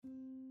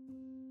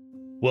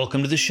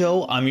Welcome to the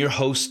show. I'm your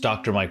host,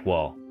 Dr. Mike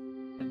Wall.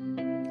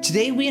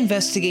 Today, we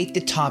investigate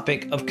the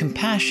topic of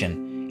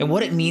compassion and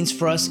what it means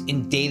for us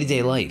in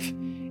day-to-day life.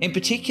 In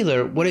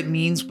particular, what it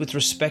means with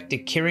respect to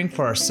caring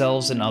for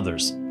ourselves and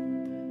others.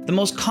 The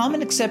most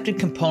common accepted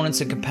components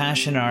of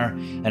compassion are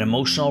an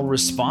emotional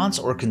response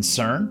or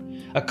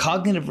concern, a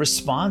cognitive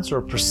response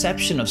or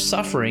perception of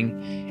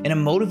suffering, and a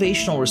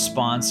motivational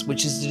response,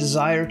 which is the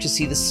desire to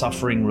see the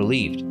suffering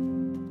relieved.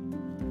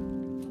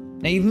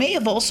 Now, you may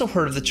have also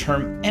heard of the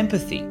term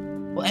empathy.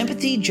 Well,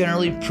 empathy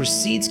generally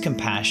precedes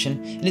compassion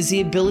and is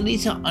the ability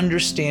to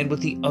understand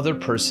what the other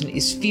person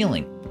is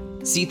feeling,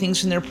 see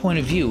things from their point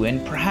of view,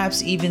 and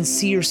perhaps even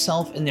see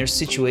yourself in their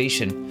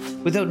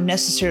situation without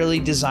necessarily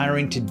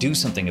desiring to do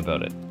something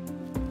about it.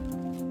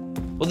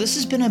 Well, this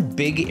has been a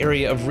big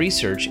area of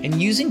research,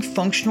 and using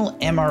functional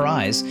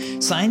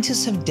MRIs,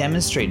 scientists have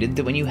demonstrated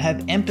that when you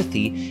have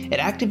empathy, it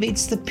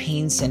activates the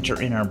pain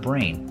center in our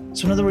brain.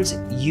 So in other words,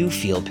 you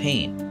feel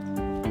pain.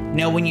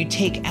 Now, when you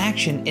take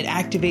action, it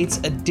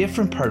activates a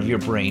different part of your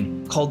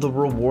brain called the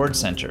reward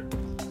center.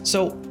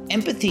 So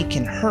empathy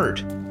can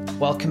hurt,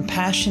 while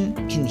compassion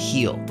can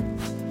heal.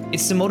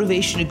 It's the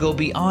motivation to go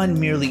beyond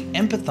merely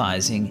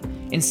empathizing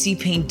and see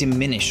pain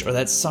diminished or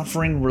that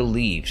suffering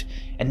relieved,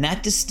 and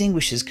that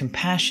distinguishes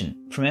compassion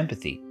from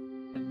empathy.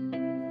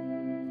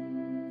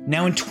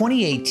 Now, in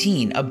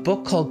 2018, a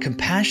book called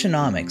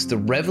Compassionomics, the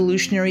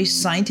revolutionary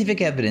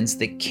scientific evidence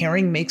that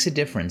caring makes a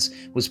difference,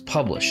 was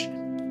published.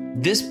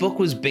 This book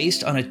was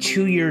based on a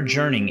 2-year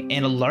journey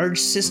and a large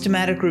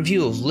systematic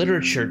review of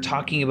literature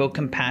talking about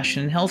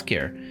compassion in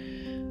healthcare.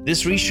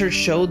 This research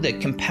showed that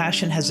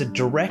compassion has a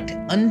direct,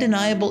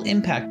 undeniable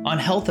impact on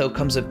health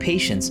outcomes of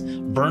patients,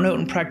 burnout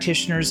in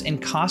practitioners, and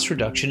cost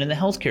reduction in the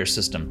healthcare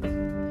system.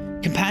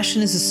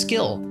 Compassion is a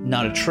skill,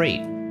 not a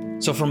trait.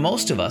 So for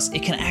most of us,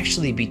 it can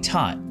actually be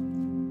taught.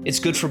 It's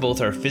good for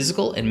both our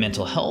physical and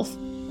mental health,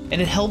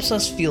 and it helps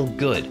us feel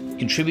good,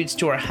 contributes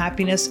to our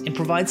happiness, and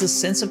provides a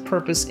sense of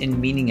purpose and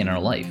meaning in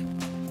our life.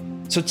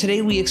 So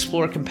today we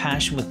explore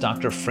compassion with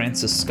Dr.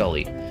 Frances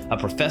Scully, a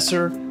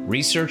professor,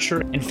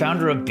 researcher, and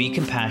founder of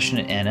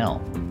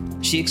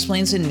BeCompassionateNL. She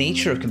explains the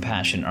nature of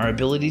compassion, our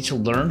ability to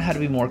learn how to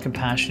be more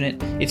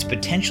compassionate, its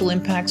potential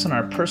impacts on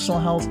our personal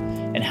health,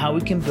 and how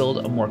we can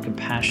build a more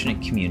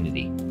compassionate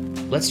community.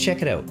 Let's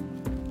check it out.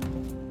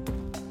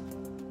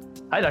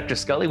 Hi, Dr.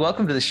 Scully.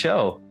 Welcome to the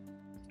show.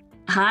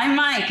 Hi,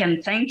 Mike,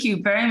 and thank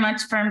you very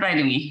much for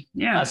inviting me.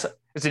 Yeah.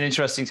 It's an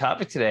interesting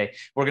topic today.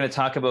 We're going to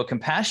talk about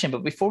compassion,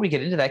 but before we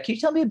get into that, can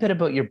you tell me a bit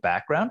about your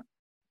background?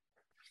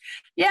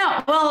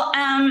 Yeah, well,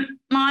 I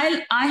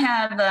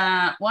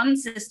have one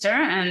sister,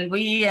 and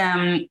we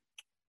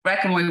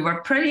reckon we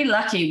were pretty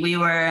lucky. We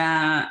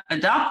were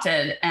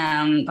adopted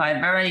by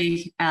a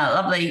very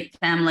lovely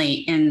family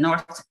in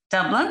North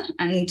Dublin,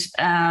 and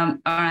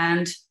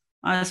around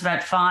I was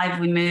about 5.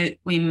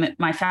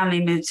 My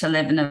family moved to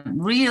live in a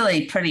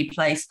really pretty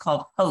place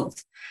called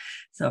Howth.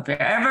 So if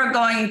you're ever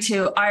going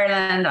to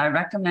Ireland, I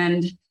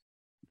recommend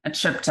a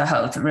trip to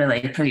Howth, a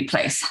really pretty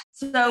place.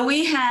 So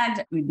we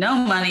had no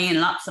money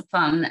and lots of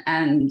fun,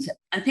 and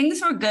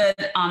things were good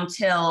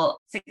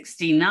until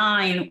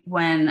 1969,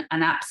 when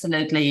an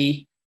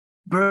absolutely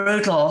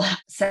brutal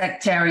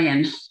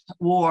sectarian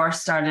war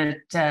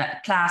started.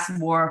 Class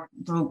war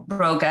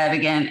broke out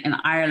again in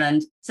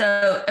Ireland.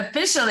 So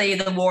officially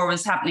the war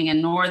was happening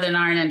in Northern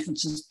Ireland,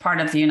 which is part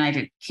of the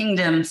United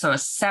Kingdom, so a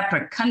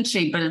separate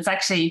country, but it's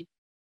actually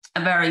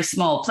a very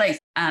small place.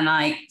 And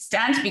I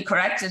stand to be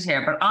corrected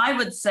here, but I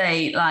would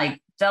say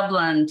like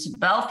Dublin to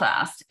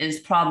Belfast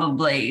is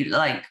probably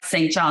like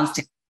St. John's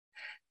to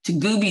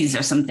Goobies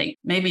or something,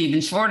 maybe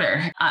even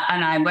shorter.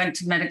 And I went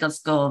to medical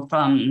school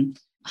from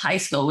high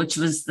school, which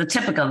was the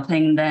typical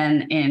thing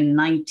then in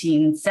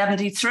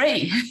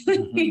 1973.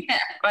 Mm-hmm. Yeah,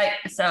 right.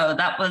 So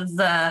that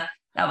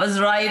was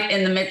right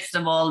in the midst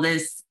of all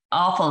this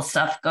awful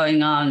stuff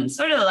going on,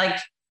 sort of like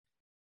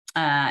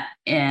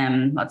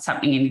what's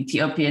happening in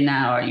Ethiopia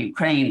now or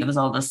Ukraine. There was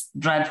all this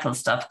dreadful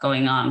stuff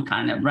going on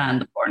kind of around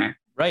the corner.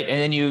 Right. And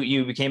then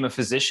you became a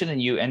physician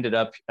and you ended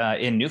up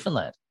in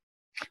Newfoundland.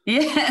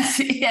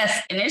 Yes.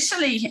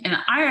 Initially in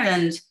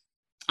Ireland,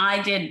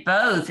 I did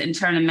both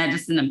internal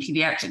medicine and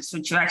pediatrics,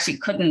 which you actually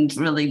couldn't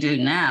really do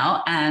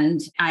now.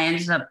 And I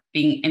ended up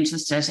being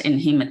interested in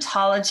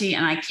hematology.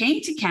 And I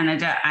came to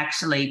Canada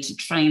actually to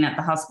train at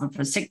the Hospital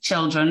for Sick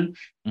Children,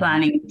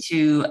 planning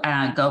to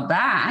go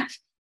back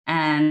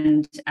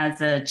and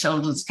as a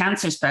children's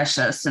cancer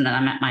specialist. And then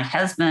I met my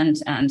husband,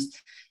 and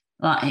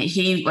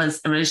he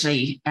was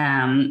originally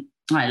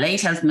my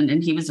late husband,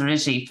 and he was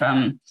originally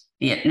from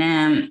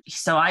Vietnam.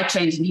 So I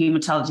trained in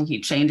hematology, he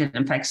trained in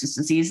infectious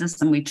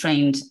diseases, and we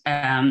trained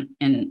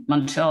in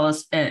Montreal.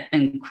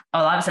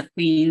 I was at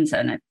Queen's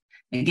and at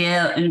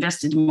McGill,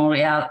 University of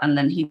Montreal, and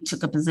then he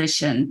took a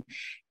position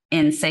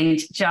in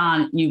St.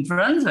 John, New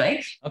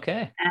Brunswick.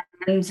 Okay.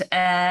 And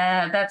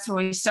that's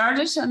where we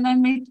started. And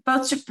then we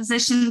both took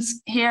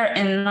positions here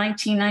in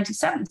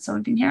 1997. So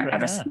we've been here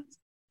ever since.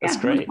 That's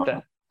great.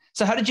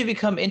 So how did you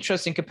become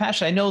interested in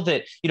compassion? I know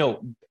that,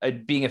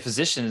 being a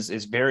physician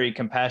is very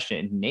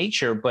compassionate in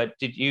nature, but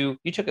you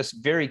took a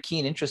very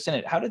keen interest in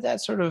it. How did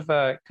that sort of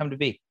come to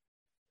be?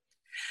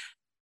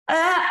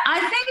 I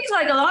think,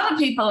 like a lot of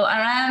people, I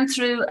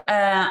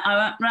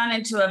ran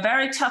into a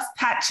very tough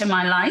patch in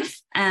my life.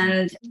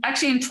 And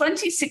actually in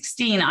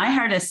 2016, I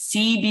heard a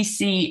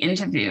CBC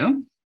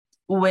interview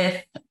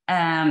with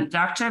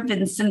Dr.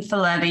 Vincent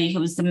Folletti,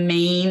 who's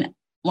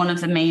one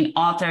of the main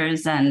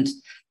authors and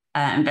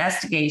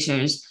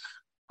investigators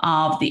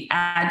of the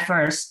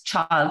Adverse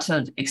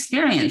Childhood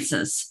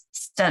Experiences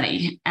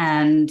study.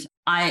 And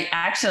I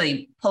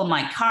actually pulled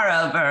my car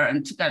over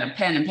and took out a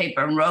pen and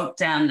paper and wrote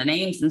down the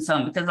names and so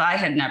on, because I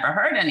had never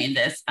heard any of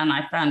this. And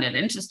I found it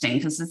interesting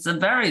because it's a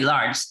very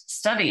large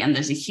study and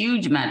there's a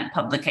huge amount of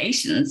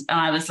publications. And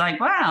I was like,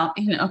 wow,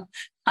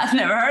 I've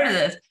never heard of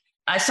this.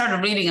 I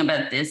started reading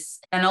about this,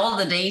 and all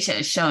the data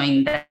is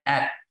showing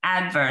that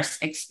adverse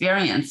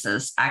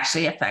experiences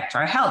actually affect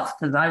our health,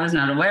 because I was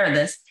not aware of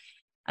this.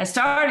 I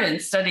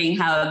started studying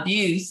how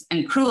abuse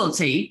and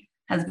cruelty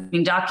has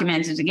been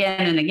documented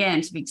again and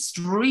again to be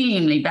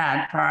extremely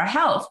bad for our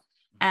health.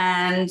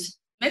 And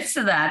amidst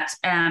of that,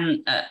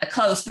 a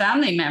close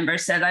family member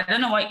said, I don't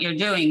know what you're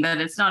doing,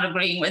 but it's not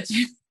agreeing with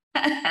you.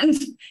 And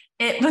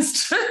it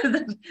was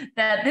true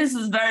that this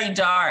was very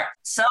dark.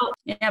 So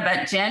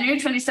about January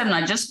 27,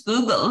 I just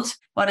Googled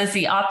what is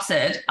the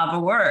opposite of a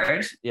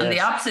word. Yes. And the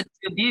opposite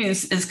to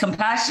abuse is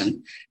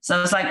compassion. So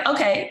I was like,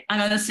 okay, I'm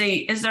going to see,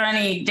 is there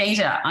any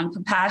data on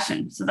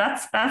compassion? So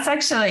that's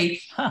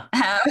actually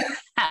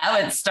how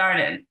it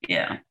started.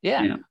 Yeah.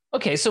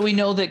 Okay, so we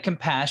know that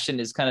compassion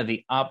is kind of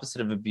the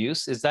opposite of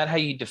abuse. Is that how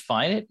you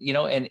define it?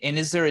 And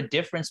is there a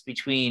difference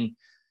between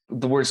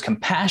the words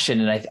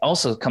compassion, and it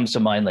also comes to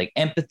mind like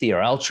empathy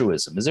or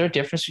altruism? Is there a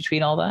difference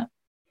between all that?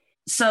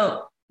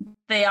 So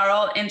they are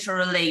all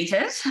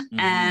interrelated. Mm-hmm.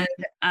 And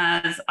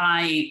as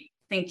I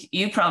think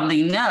you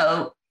probably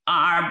know,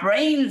 our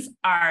brains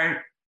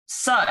are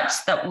such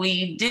that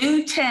we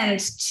do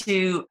tend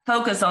to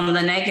focus on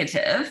the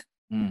negative,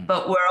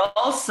 but we're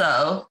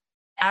also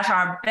at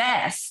our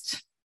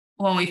best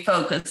when we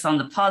focus on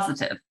the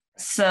positive.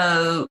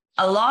 So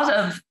a lot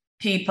of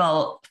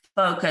people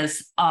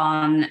focus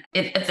on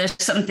if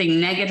there's something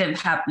negative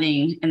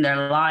happening in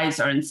their lives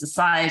or in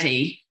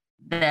society,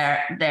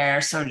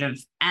 they're sort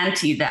of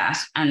anti that.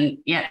 And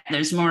yet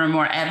there's more and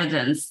more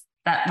evidence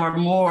that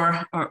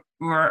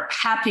we're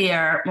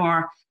happier,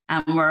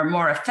 and we're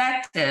more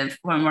effective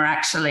when we're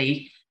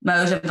actually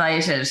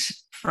motivated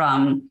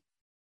from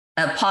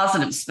a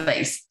positive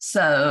space.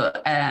 So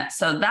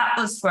that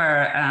was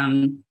where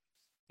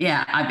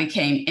I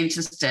became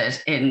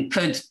interested in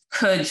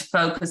could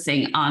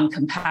focusing on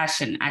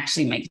compassion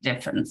actually make a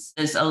difference.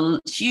 There's a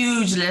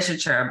huge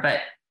literature,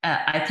 but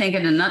I think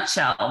in a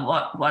nutshell,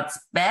 what's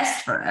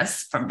best for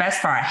us,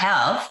 best for our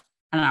health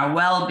and our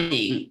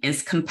well-being,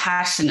 is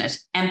compassionate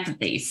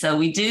empathy. So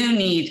we do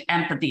need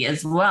empathy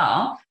as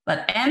well,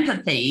 but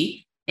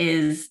empathy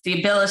is the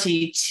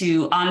ability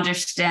to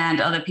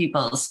understand other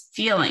people's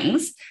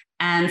feelings.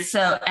 And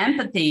so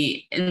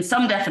empathy, in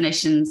some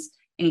definitions,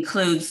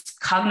 includes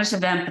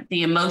cognitive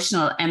empathy,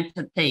 emotional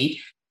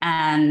empathy,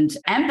 and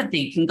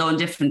empathy can go in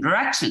different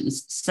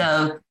directions.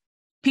 So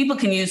people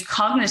can use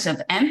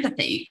cognitive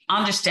empathy,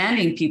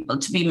 understanding people,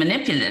 to be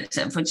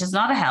manipulative, which is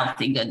not a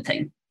healthy, good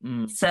thing.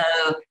 So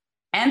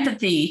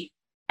empathy,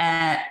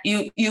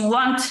 you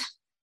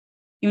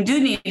do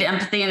need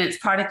empathy, and it's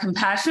part of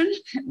compassion,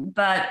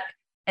 but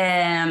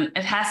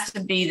it has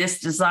to be this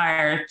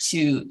desire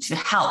to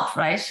help,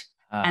 right?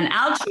 And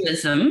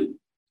altruism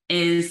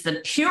is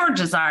the pure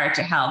desire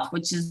to help,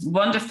 which is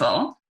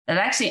wonderful, that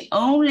actually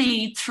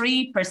only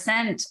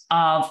 3%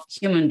 of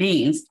human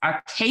beings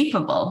are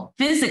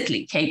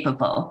physically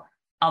capable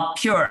of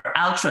pure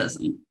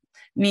altruism,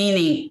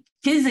 meaning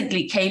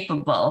physically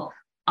capable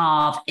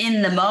of,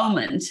 in the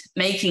moment,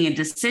 making a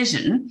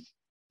decision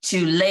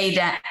to lay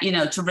down,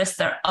 to risk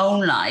their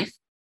own life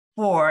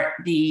for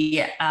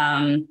the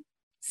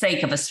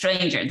sake of a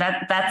stranger.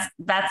 That's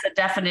a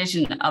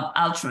definition of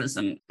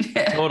altruism.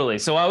 Totally.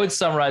 So I would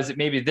summarize it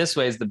maybe this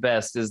way is the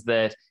best, is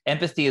that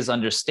empathy is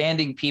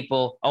understanding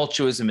people,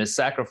 altruism is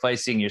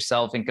sacrificing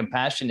yourself, and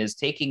compassion is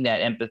taking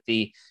that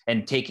empathy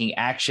and taking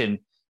action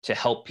to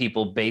help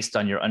people based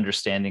on your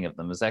understanding of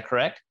them. Is that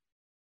correct?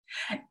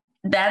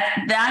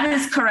 That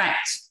is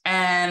correct.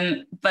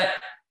 But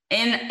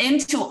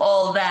into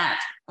all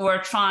that,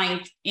 we're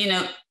trying,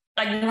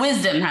 like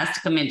wisdom has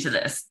to come into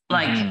this.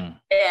 Like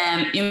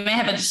you may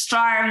have a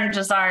strong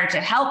desire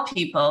to help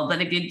people,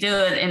 but if you do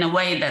it in a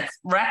way that's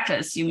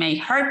reckless, you may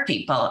hurt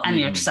people and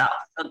yourself.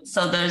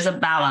 So there's a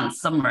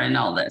balance somewhere in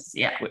all this.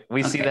 Yeah.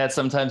 We see that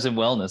sometimes in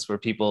wellness, where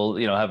people,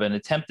 have an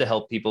attempt to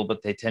help people,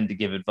 but they tend to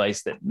give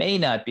advice that may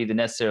not be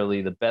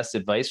necessarily the best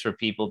advice for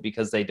people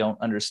because they don't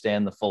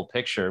understand the full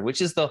picture,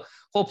 which is the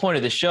whole point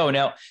of the show.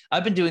 Now,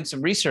 I've been doing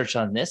some research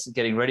on this and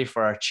getting ready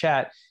for our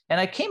chat, and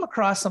I came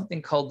across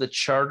something called the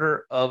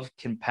Charter of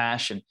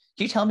Compassion.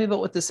 Can you tell me about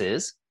what this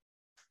is?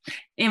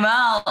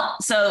 Well,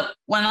 so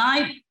when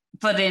I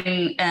put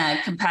in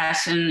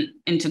compassion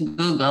into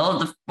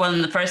Google, one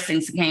of the first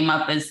things that came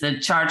up is the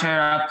Charter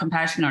of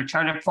Compassion or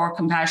Charter for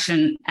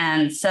Compassion.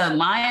 And so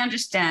my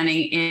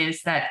understanding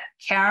is that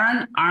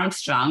Karen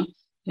Armstrong,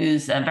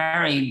 who's a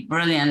very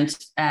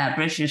brilliant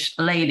British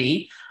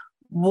lady,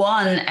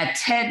 won a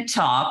TED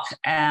Talk.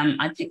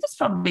 I think it's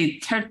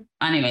probably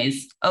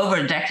over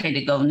a decade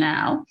ago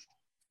now.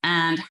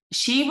 And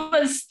she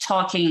was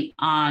talking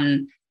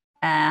on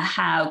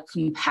how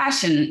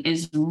compassion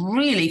is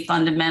really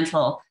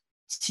fundamental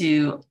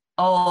to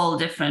all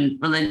different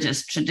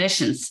religious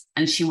traditions.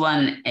 And she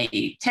won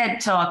a TED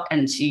Talk,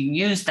 and she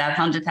used that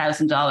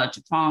 $100,000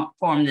 to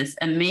form this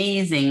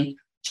amazing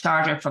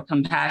Charter for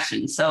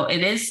Compassion. So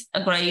it is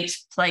a great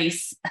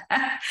place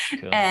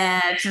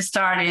to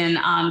start in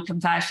on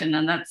compassion.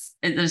 And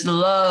there's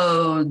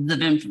loads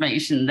of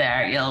information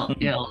there.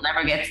 You'll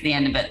never get to the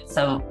end of it.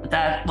 So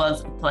that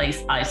was the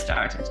place I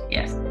started.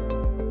 Yes.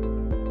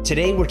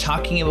 Today, we're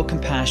talking about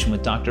compassion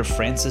with Dr.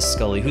 Frances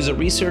Scully, who's a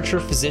researcher,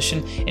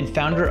 physician, and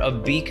founder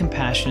of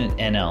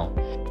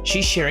BeCompassionateNL.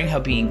 She's sharing how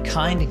being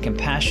kind and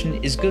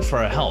compassionate is good for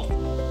our health.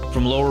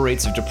 From lower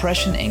rates of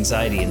depression,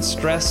 anxiety, and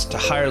stress to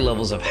higher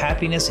levels of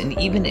happiness and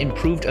even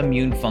improved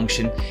immune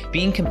function,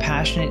 being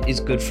compassionate is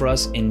good for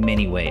us in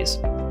many ways.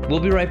 We'll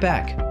be right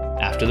back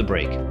after the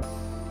break.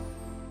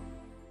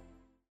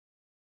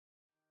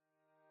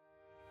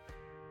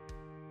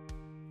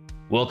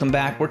 Welcome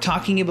back. We're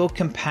talking about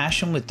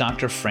compassion with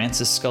Dr.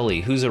 Frances Scully,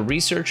 who's a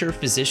researcher,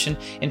 physician,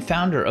 and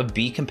founder of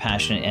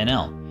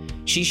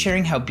BeCompassionateNL. She's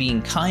sharing how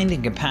being kind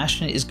and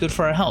compassionate is good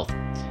for our health.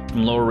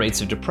 From lower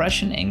rates of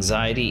depression,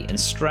 anxiety, and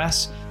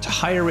stress to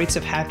higher rates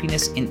of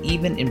happiness and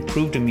even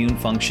improved immune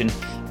function,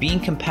 being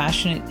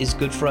compassionate is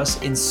good for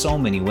us in so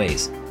many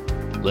ways.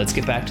 Let's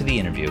get back to the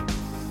interview.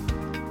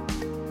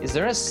 Is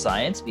there a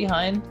science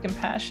behind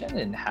compassion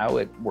and how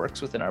it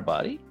works within our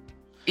body?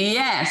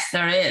 Yes,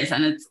 there is,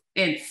 and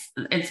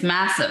it's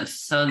massive.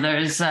 So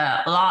there's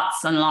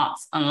lots and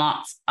lots and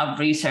lots of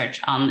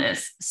research on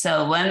this.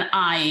 So when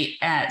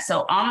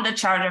so on the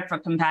Charter for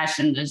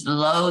Compassion, there's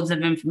loads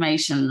of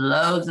information,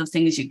 loads of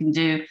things you can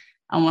do.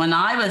 And when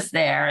I was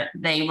there,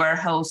 they were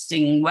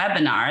hosting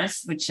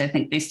webinars, which I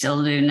think they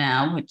still do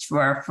now, which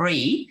were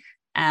free.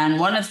 And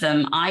one of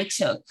them I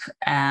took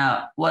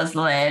was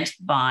led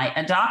by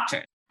a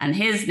doctor, and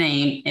his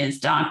name is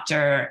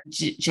Dr.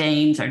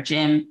 James or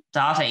Jim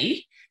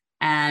Doty.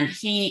 And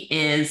he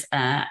is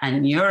a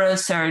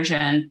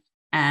neurosurgeon,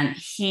 and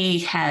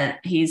he's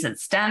at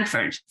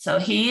Stanford. So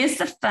he is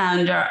the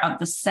founder of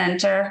the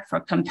Center for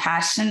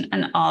Compassion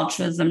and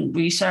Altruism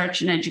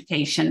Research and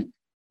Education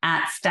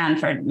at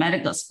Stanford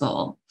Medical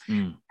School.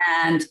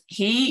 And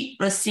he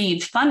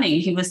received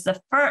funding. He was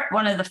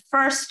one of the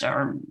first,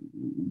 or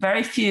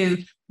very few,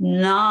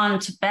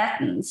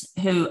 non-Tibetans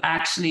who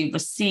actually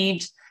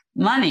received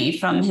money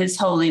from His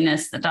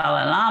Holiness the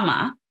Dalai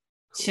Lama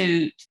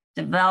to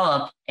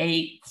develop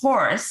a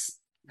course,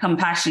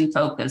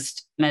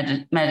 compassion-focused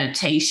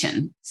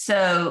meditation.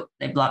 So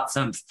they've lots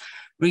of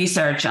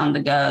research on the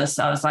go.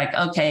 So I was like,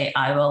 okay,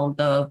 I will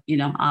go,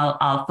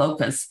 I'll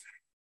focus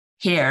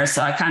here.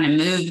 So I kind of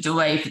moved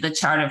away from the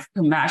Charter of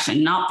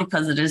Compassion, not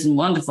because it isn't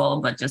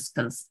wonderful, but just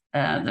because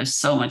there's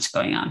so much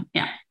going on.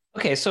 Yeah.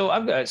 Okay, so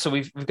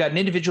we've got an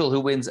individual who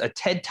wins a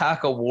TED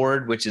Talk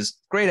award, which is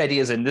great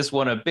ideas, and this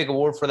won a big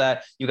award for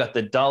that. You got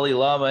the Dalai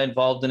Lama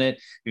involved in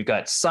it. You've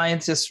got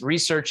scientists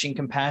researching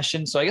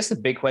compassion. So I guess the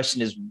big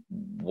question is,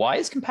 why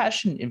is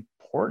compassion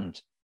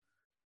important?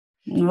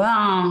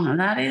 Well,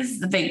 that is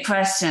the big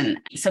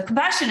question. So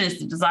compassion is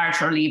the desire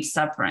to relieve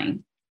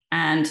suffering,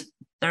 and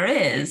there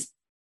is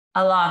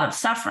a lot of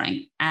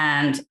suffering.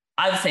 And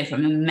I would say,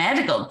 from a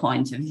medical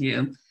point of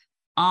view,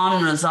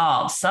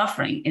 unresolved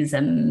suffering is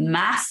a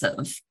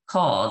massive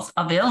cause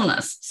of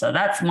illness. So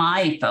that's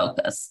my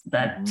focus,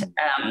 that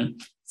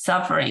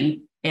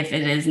suffering, if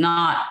it is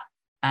not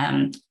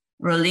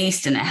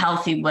released in a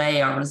healthy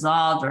way or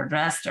resolved or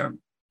addressed, or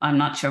I'm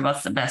not sure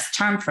what's the best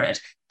term for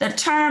it. The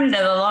term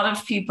that a lot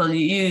of people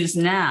use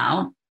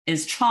now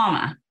is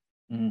trauma.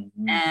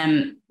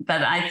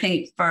 But I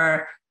think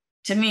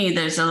to me,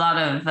 there's a lot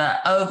of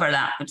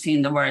overlap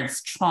between the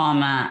words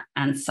trauma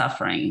and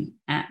suffering.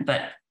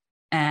 But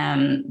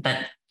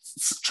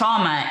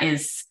trauma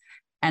is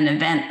an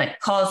event that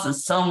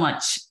causes so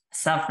much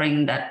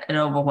suffering that it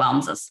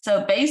overwhelms us.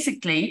 So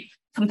basically,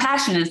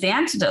 compassion is the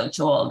antidote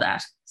to all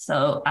that.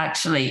 So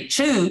actually,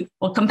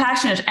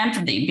 compassionate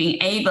empathy,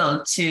 being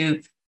able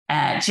to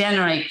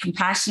generate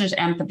compassionate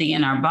empathy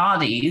in our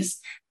bodies,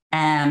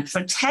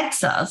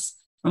 protects us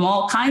from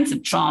all kinds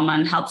of trauma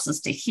and helps us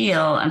to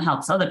heal and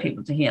helps other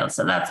people to heal.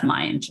 So that's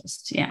my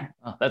interest. Yeah.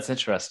 Oh, that's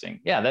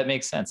interesting. Yeah, that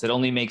makes sense. It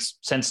only makes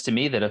sense to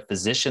me that a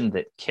physician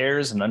that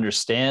cares and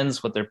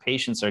understands what their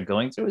patients are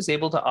going through is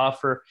able to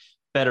offer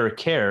better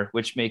care,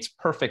 which makes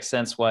perfect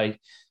sense why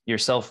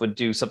yourself would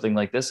do something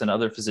like this and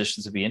other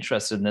physicians would be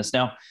interested in this.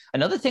 Now,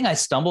 another thing I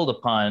stumbled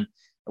upon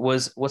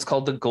was what's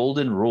called the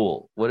golden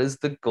rule. What is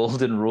the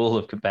golden rule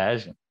of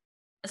compassion?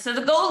 So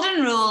the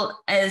golden rule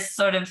is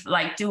sort of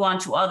like, do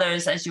unto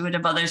others as you would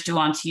have others do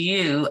unto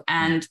you.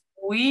 And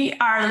we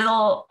are a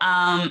little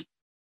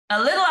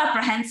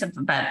apprehensive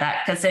about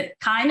that, because it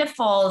kind of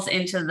falls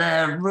into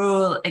the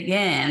rule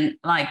again,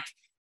 like,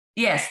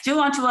 yes, do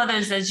unto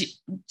others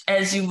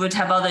as you would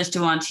have others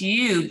do unto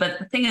you. But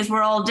the thing is,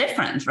 we're all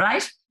different,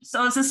 right?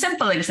 So as a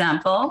simple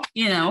example,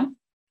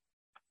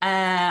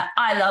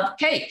 I love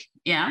cake.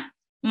 Yeah.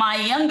 My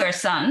younger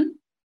son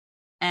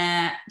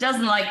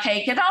doesn't like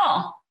cake at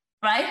all,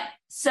 right?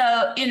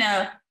 So,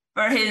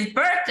 for his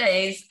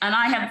birthdays, and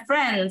I have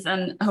friends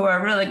who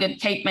are really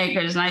good cake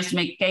makers, and I used to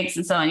make cakes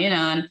and so on,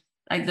 and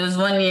like there was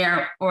one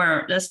year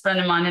where this friend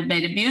of mine had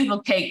made a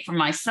beautiful cake for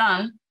my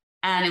son,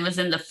 and it was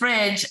in the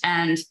fridge,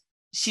 and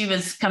she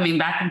was coming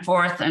back and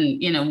forth,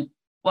 and,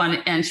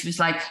 and she was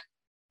like,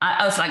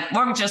 I was like,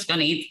 we're just going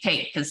to eat the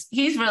cake, because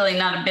he's really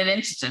not a bit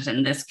interested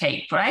in this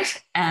cake,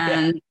 right?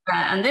 And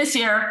this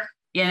year,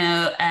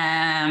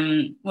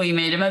 we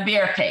made him a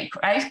beer cake,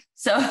 right?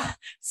 So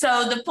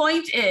the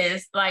point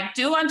is, like,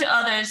 do unto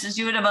others as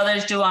you would have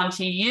others do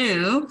unto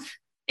you.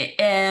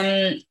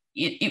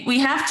 We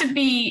have to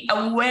be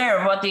aware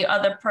of what the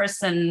other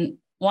person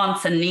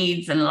wants and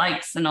needs and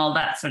likes and all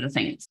that sort of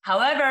things.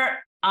 However,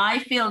 I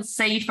feel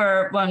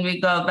safer when we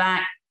go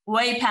back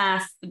way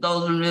past the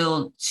golden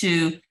rule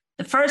to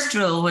the first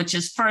rule, which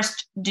is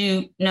first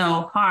do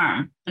no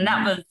harm. And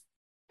that was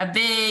a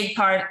big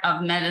part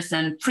of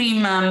medicine,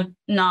 primum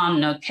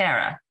non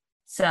nocere.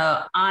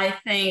 So I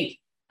think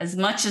as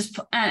much as,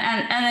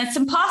 and it's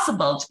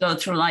impossible to go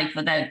through life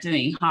without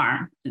doing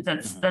harm.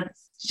 That's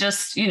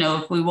just,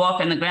 if we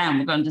walk on the ground,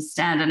 we're going to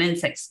stand on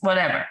insects,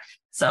 whatever.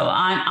 So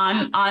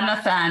I'm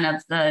a fan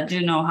of the do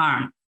no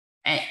harm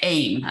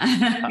aim.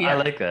 Yeah. I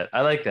like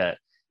that.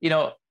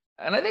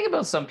 And I think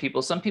about some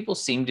people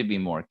seem to be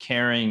more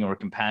caring or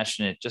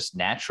compassionate just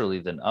naturally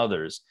than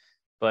others.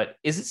 But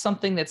is it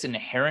something that's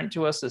inherent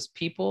to us as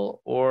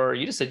people? Or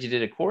you just said you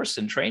did a course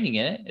and training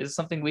in it. Is it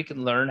something we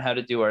can learn how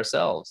to do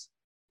ourselves?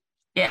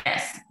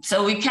 Yes.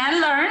 So we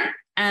can learn.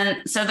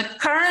 And so the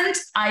current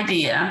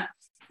idea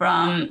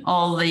from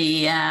all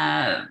the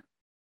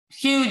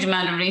huge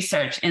amount of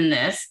research in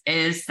this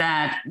is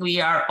that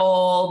we are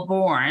all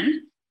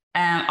born,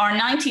 or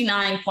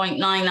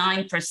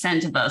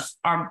 99.99% of us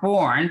are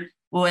born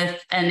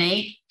with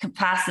innate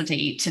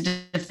capacity to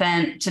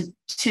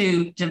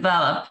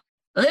develop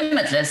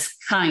limitless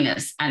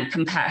kindness and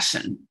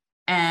compassion.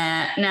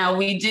 Now,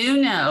 we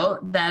do know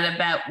that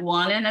about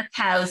 1 in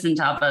 1,000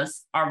 of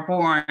us are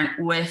born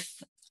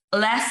with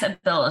less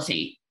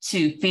ability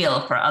to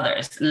feel for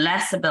others,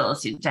 less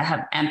ability to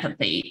have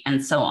empathy,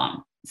 and so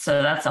on.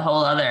 So that's a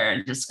whole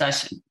other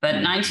discussion. But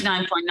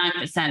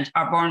 99.9%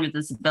 are born with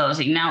this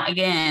ability. Now,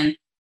 again,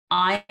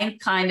 I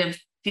kind of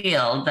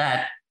feel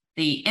that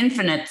the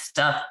infinite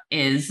stuff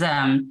is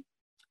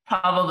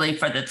probably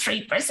for the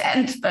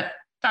 3% that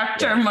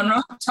Dr.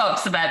 Monroe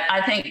talks about.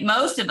 I think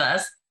most of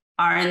us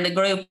are in the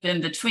group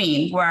in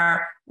between,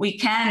 where we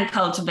can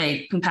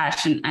cultivate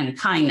compassion and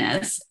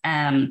kindness.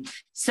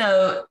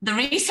 So the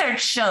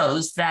research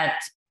shows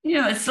that,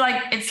 it's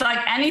like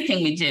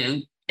anything we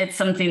do. It's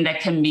something that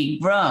can be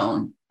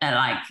grown.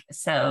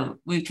 So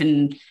we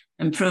can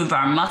improve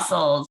our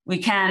muscles. We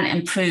can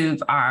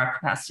improve our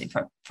capacity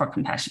for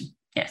compassion.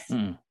 Yes.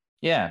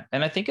 Yeah.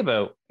 And I think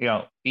about,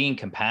 being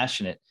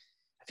compassionate.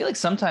 I feel like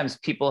sometimes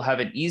people have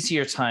an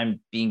easier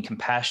time being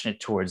compassionate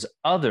towards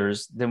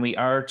others than we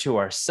are to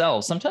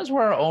ourselves. Sometimes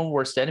we're our own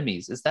worst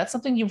enemies. Is that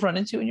something you've run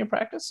into in your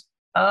practice?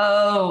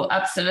 Oh,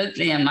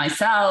 absolutely. And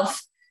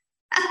myself.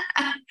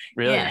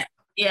 Really?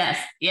 Yes.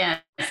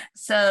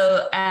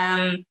 So,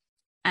 and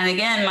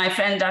again, my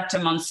friend, Dr.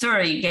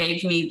 Mansouri,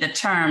 gave me the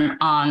term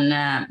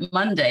on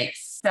Monday,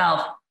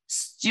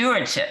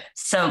 self-stewardship.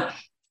 So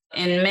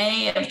in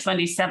May of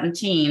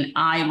 2017,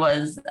 I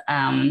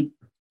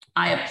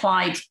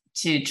applied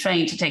to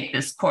train to take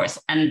this course.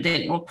 And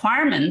the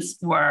requirements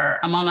were,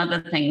 among other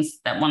things,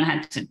 that one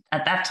had to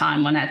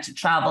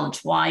travel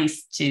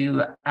twice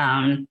to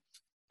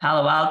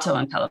Palo Alto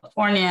and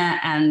California.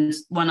 And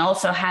one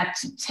also had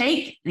to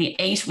take the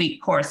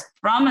 8-week course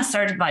from a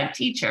certified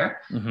teacher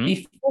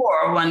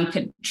before one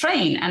could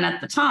train. And at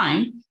the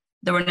time,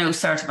 there were no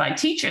certified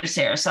teachers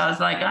here. So I was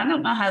like, I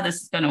don't know how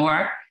this is going to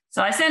work.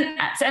 So I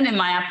sent in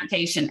my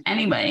application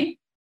anyway.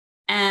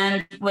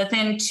 And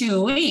within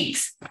 2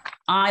 weeks,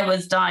 I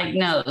was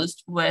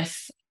diagnosed with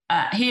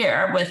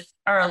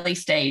early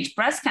stage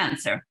breast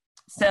cancer.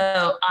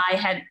 So I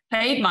had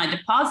paid my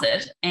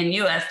deposit in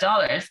US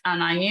dollars,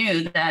 and I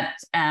knew that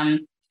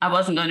I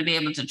wasn't going to be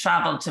able to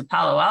travel to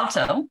Palo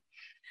Alto.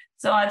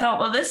 So I thought,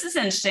 well, this is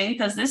interesting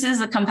because this is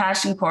a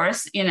compassion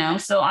course,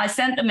 So I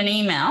sent them an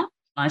email.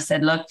 I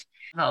said, look,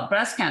 about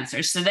breast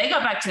cancer. So they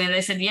got back to me and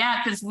they said,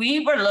 yeah, because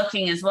we were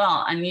looking as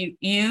well. And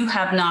you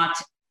have not,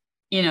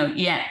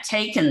 yet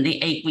taken the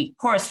 8-week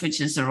course,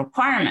 which is a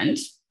requirement.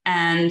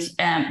 And,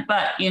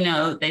 but,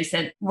 they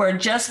said, we're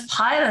just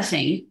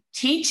piloting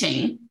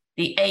teaching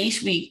the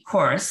 8-week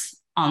course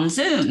on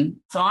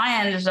Zoom. So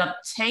I ended up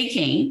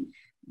taking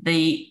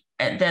the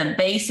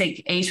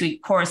basic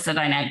 8-week course that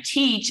I now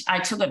teach. I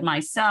took it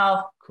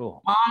myself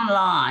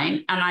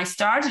online, and I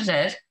started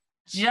it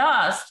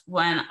just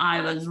when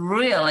I was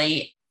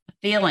really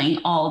feeling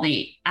all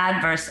the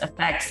adverse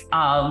effects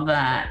of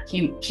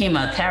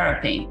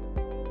chemotherapy.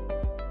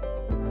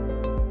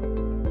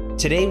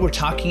 Today, we're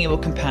talking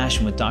about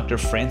compassion with Dr.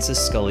 Frances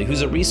Scully,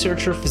 who's a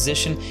researcher,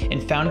 physician,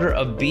 and founder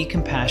of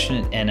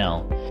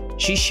BeCompassionateNL.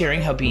 She's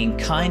sharing how being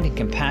kind and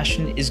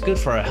compassionate is good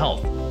for our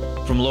health.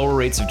 From lower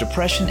rates of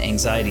depression,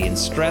 anxiety, and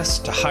stress,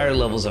 to higher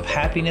levels of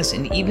happiness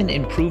and even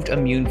improved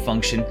immune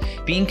function,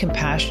 being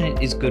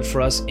compassionate is good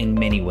for us in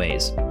many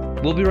ways.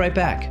 We'll be right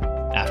back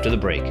after the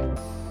break.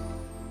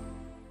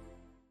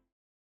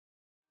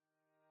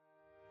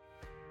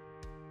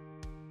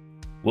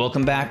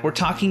 Welcome back. We're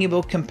talking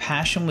about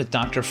compassion with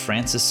Dr.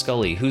 Frances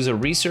Scully, who's a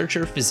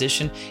researcher,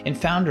 physician, and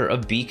founder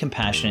of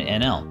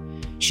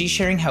BeCompassionateNL. She's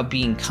sharing how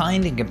being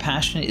kind and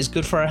compassionate is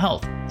good for our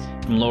health.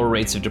 From lower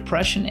rates of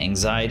depression,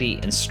 anxiety,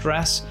 and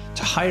stress,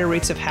 to higher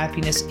rates of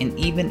happiness and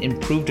even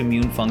improved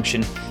immune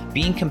function,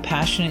 being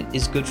compassionate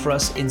is good for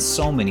us in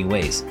so many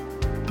ways.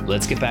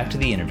 Let's get back to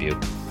the interview.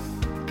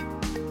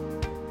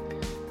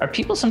 Are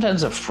people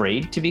sometimes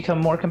afraid to become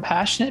more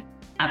compassionate?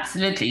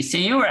 Absolutely. So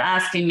you were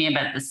asking me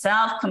about the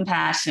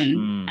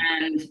self-compassion,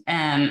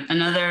 and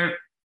another,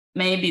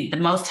 maybe the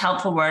most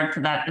helpful word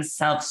for that is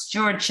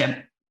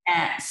self-stewardship.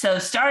 So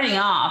starting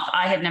off,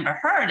 I had never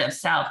heard of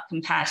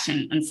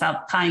self-compassion and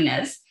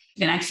self-kindness.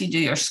 You can actually do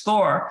your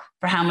score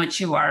for how much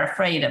you are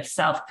afraid of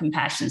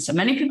self-compassion. So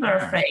many people are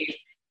afraid,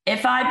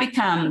 if I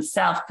become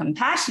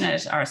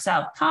self-compassionate or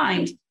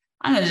self-kind,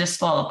 I'm going to just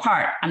fall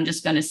apart. I'm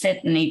just going to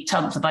sit and eat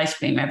tubs of ice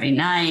cream every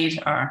night,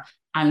 or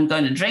I'm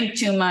going to drink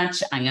too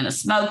much. I'm going to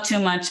smoke too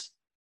much.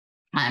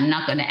 I'm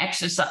not going to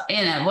exercise,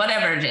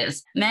 whatever it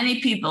is.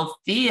 Many people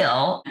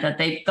feel that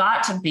they've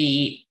got to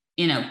be,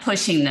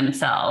 pushing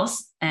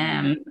themselves,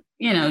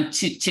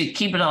 to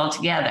keep it all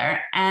together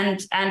and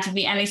to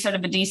be any sort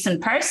of a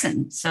decent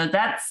person. So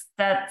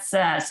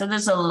so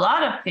there's a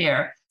lot of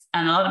fear,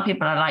 and a lot of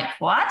people are like,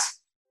 what?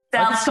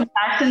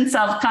 Self-compassion,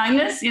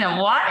 self-kindness,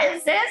 what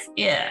is this?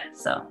 Yeah,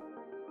 so.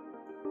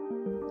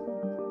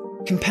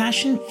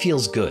 Compassion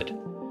feels good.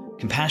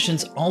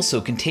 Compassion's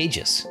also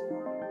contagious.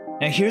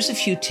 Now here's a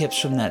few tips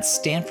from that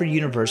Stanford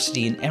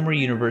University and Emory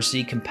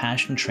University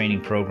compassion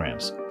training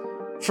programs.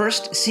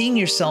 First, seeing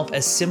yourself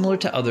as similar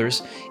to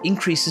others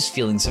increases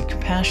feelings of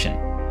compassion.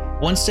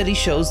 One study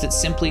shows that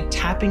simply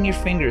tapping your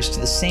fingers to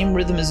the same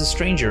rhythm as a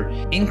stranger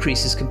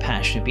increases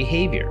compassionate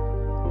behavior.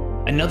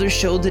 Another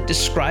showed that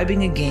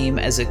describing a game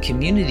as a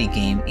community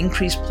game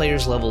increased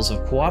players' levels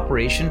of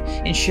cooperation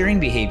and sharing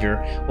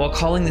behavior, while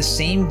calling the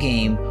same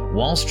game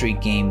Wall Street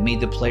game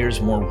made the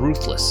players more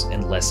ruthless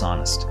and less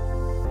honest.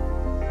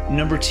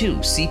 Number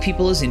 2, see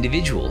people as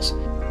individuals.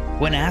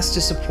 When asked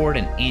to support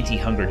an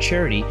anti-hunger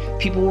charity,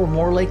 people were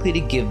more likely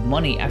to give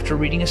money after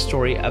reading a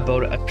story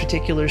about a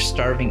particular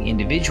starving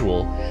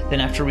individual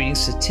than after reading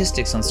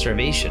statistics on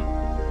starvation.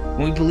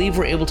 When we believe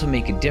we're able to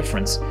make a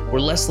difference, we're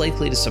less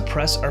likely to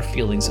suppress our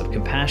feelings of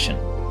compassion.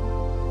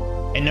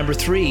 And number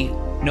 3,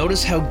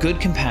 notice how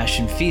good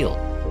compassion feels.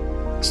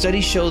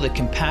 Studies show that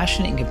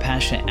compassion and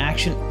compassionate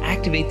action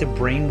activate the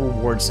brain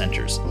reward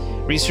centers.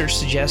 Research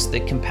suggests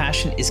that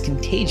compassion is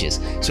contagious,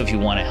 so if you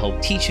want to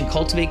help teach and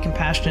cultivate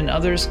compassion in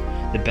others,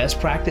 the best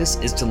practice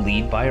is to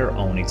lead by our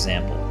own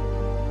example.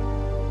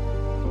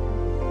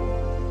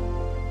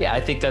 Yeah, I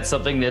think that's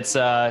something that's,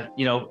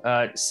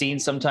 seen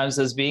sometimes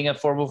as being a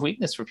form of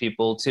weakness for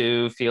people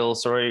to feel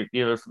sorry,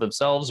 for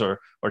themselves or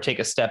take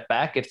a step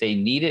back if they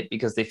need it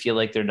because they feel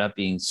like they're not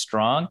being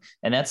strong.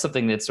 And that's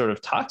something that's sort of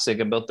toxic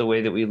about the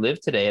way that we live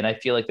today. And I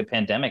feel like the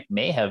pandemic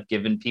may have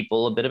given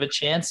people a bit of a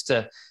chance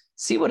to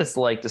see what it's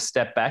like to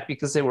step back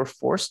because they were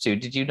forced to.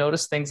 Did you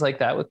notice things like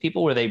that with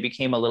people where they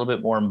became a little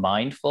bit more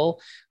mindful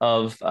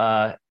of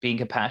being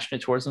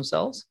compassionate towards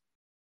themselves?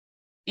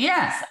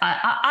 Yes,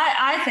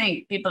 I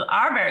think people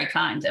are very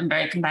kind and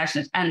very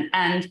compassionate,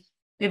 and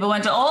people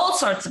went to all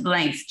sorts of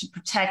lengths to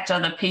protect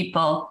other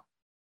people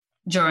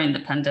during the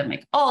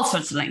pandemic. All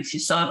sorts of lengths. You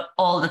saw it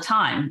all the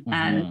time,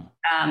 and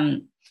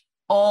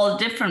all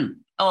different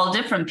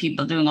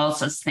people doing all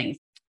sorts of things.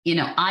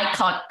 I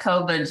caught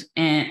COVID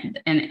in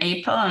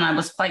April, and I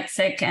was quite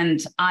sick,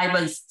 and I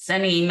was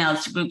sending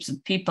emails to groups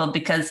of people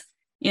because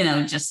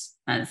just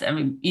as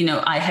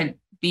I had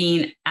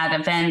been at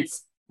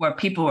events where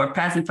people were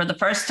present for the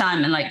first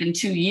time in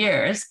 2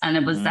 years. And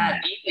it was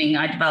that evening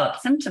I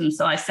developed symptoms.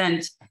 So I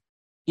sent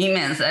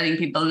emails letting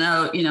people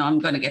know, I'm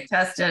going to get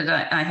tested.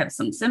 I have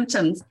some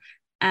symptoms.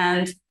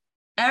 And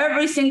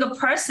every single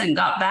person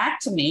got back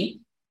to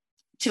me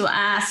to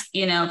ask,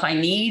 if I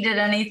needed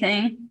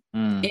anything,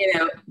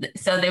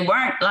 so they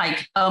weren't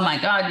like, oh my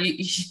God,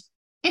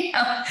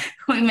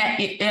 we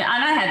met, and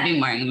I had been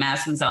wearing a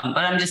mask and so on,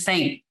 but I'm just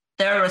saying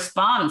their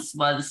response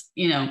was,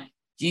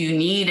 do you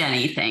need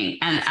anything?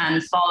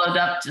 And followed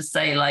up to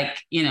say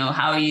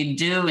how are you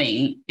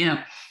doing?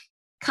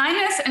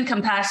 Kindness and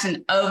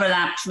compassion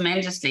overlap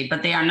tremendously,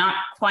 but they are not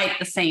quite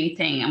the same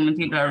thing. And when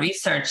people are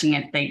researching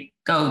it, they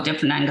go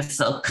different angles.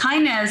 So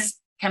kindness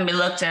can be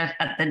looked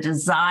at the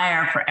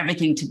desire for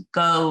everything to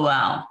go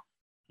well.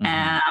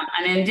 And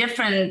in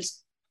different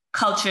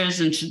cultures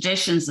and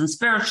traditions and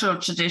spiritual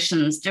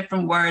traditions,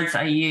 different words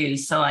are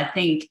used. So I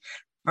think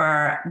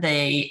for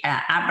the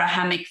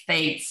Abrahamic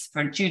faiths,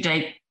 for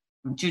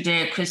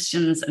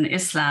Judeo-Christians and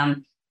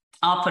Islam,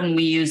 often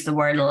we use the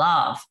word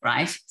love,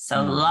 right?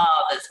 So love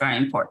is very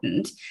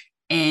important.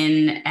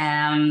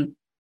 And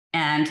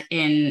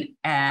in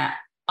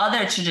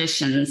other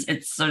traditions,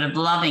 it's sort of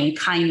loving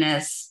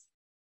kindness.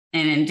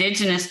 In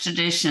indigenous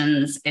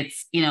traditions,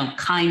 it's,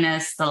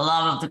 kindness, the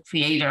love of the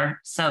creator.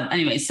 So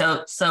anyway,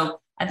 so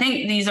I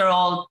think these are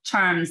all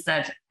terms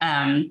that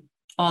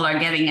all are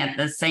getting at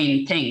the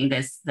same thing,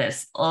 this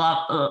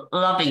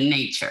loving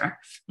nature.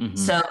 Mm-hmm.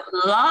 So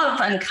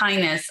love and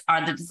kindness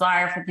are the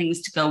desire for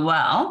things to go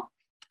well.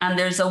 And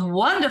there's a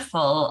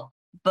wonderful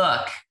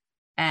book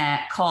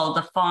called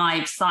The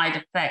 5 Side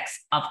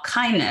Effects of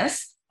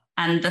Kindness.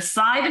 And the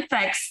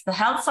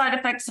health side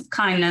effects of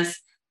kindness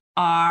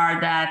are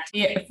that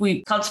if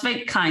we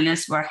cultivate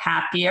kindness, we're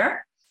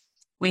happier,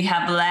 we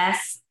have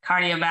less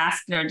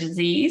cardiovascular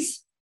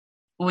disease,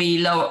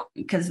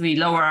 because we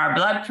lower our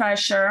blood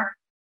pressure,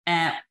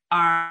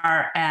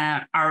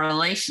 our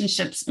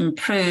relationships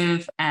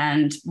improve,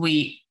 and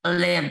we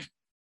live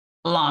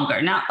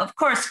longer. Now, of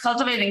course,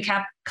 cultivating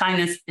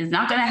kindness is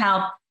not going to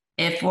help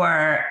if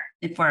we're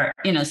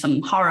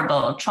some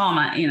horrible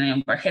trauma,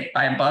 we're hit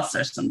by a bus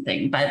or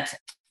something. But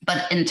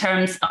in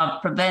terms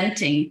of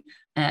preventing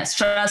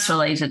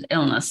stress-related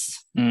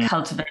illness,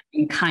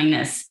 cultivating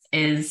kindness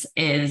is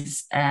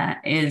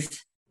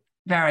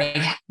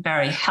very,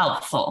 very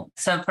helpful.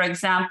 So, for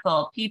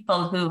example,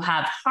 people who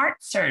have heart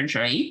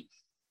surgery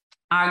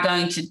are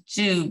going to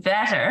do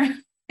better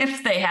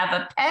if they have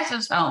a pet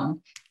at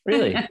home.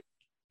 Really?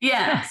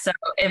 Yeah. So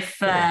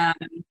if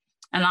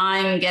and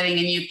I'm getting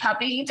a new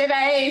puppy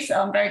today,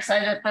 so I'm very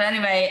excited. But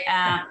anyway,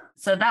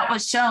 so that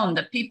was shown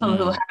that people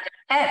who had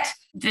a pet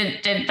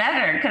did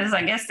better, because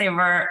I guess they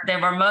were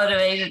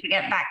motivated to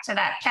get back to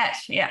that pet.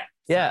 Yeah.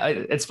 Yeah,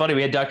 it's funny.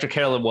 We had Dr.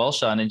 Carolyn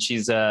Welsh on, and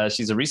she's a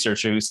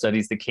researcher who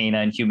studies the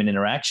canine-human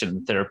interaction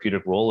and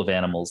therapeutic role of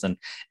animals, and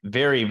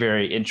very,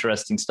 very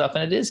interesting stuff.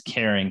 And it is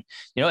caring,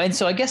 And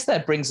so I guess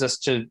that brings us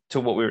to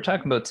what we were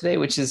talking about today,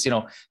 which is,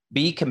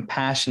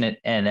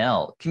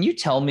 BeCompassionateNL. Can you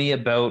tell me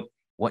about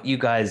what you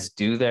guys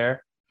do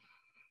there?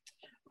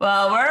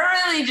 Well, we're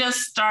really just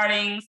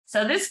starting.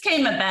 So this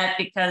came about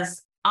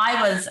because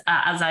I was,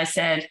 as I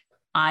said,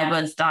 I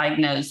was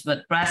diagnosed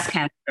with breast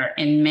cancer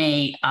in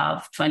May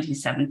of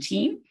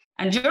 2017.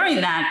 And during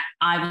that,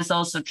 I was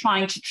also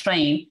trying to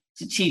train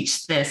to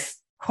teach this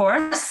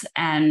course.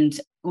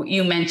 And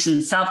you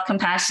mentioned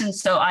self-compassion.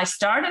 So I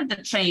started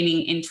the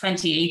training in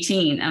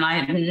 2018, and I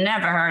had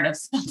never heard of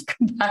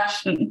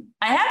self-compassion.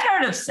 I had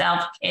heard of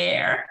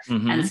self-care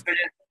and sort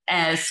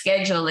of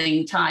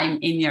scheduling time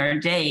in your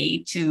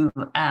day to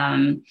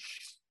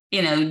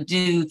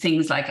do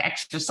things like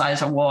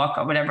exercise or walk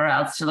or whatever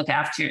else to look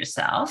after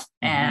yourself.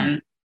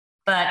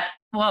 But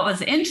what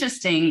was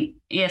interesting,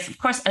 yes, of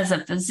course, as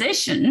a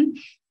physician,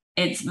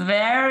 it's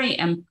very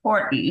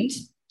important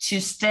to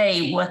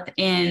stay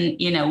within,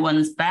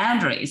 one's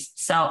boundaries.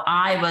 So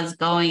I was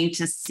going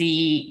to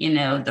see,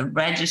 the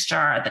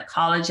registrar at the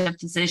College of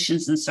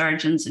Physicians and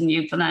Surgeons in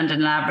Newfoundland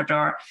and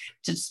Labrador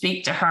to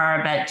speak to her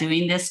about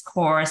doing this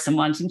course and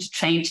wanting to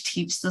train to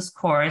teach this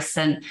course,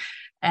 and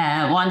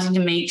wanting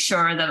to make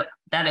sure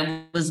that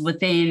it was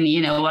within,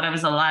 what I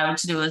was allowed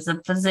to do as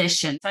a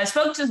physician. So I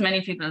spoke to as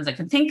many people as I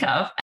could think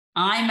of.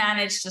 I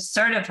managed to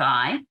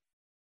certify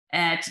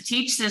to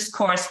teach this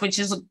course, which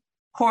is a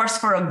course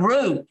for a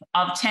group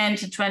of 10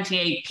 to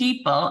 28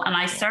 people. And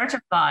I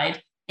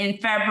certified in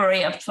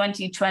February of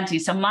 2020.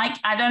 So Mike,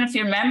 I don't know if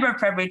you remember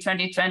February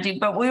 2020,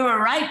 but we were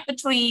right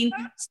between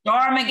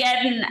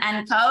Stormageddon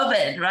and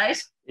COVID,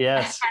 right?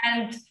 Yes.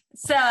 And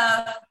so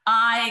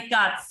I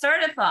got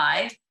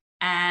certified.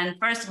 And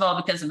first of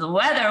all, because of the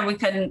weather,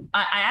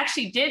 I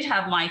actually did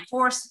have my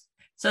course.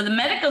 So the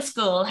medical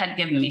school had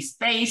given me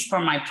space for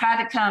my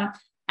practicum,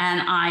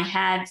 and I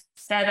had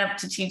set up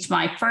to teach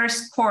my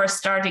first course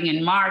starting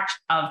in March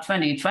of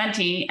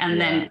 2020, and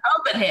then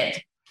COVID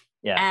hit.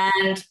 Yeah.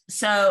 And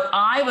so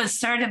I was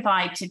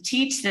certified to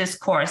teach this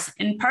course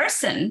in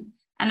person.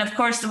 And of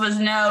course, there was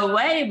no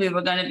way we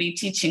were going to be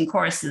teaching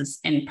courses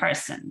in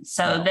person.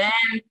 So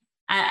then,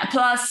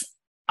 plus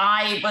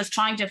I was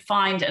trying to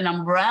find an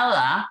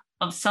umbrella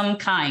of some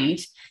kind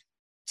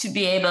to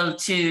be able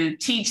to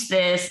teach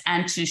this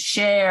and to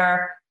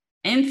share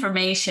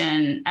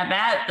information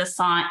about the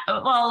science,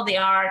 well, the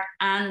art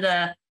and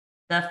the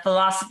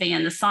philosophy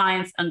and the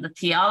science and the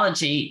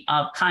theology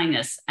of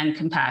kindness and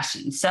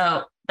compassion.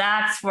 So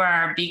that's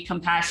where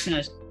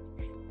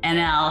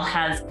BeCompassionateNL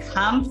has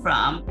come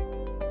from.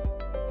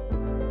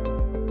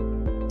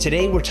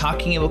 Today, we're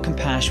talking about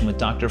compassion with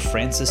Dr.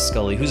 Frances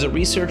Scully, who's a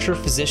researcher,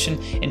 physician,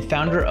 and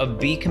founder of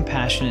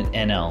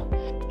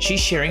BeCompassionateNL. She's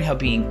sharing how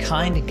being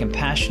kind and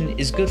compassionate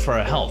is good for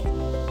our health.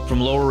 From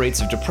lower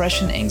rates of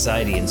depression,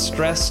 anxiety, and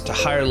stress to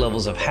higher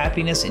levels of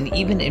happiness and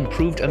even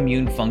improved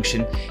immune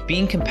function,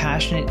 being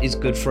compassionate is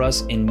good for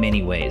us in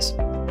many ways.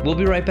 We'll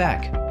be right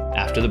back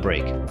after the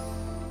break.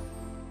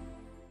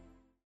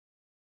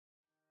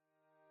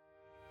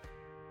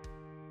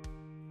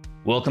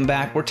 Welcome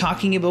back. We're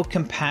talking about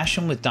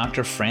compassion with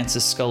Dr.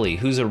 Frances Scully,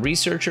 who's a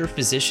researcher,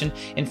 physician,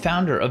 and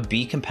founder of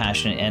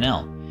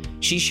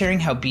BeCompassionateNL. She's sharing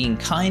how being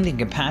kind and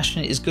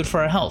compassionate is good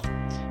for our health,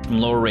 from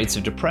lower rates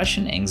of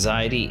depression,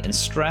 anxiety, and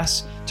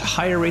stress to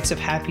higher rates of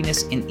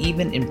happiness and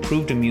even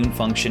improved immune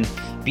function.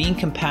 Being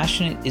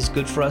compassionate is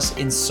good for us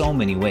in so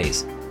many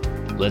ways.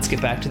 Let's get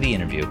back to the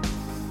interview.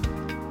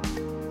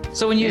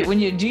 So when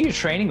you do your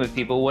training with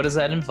people, what does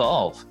that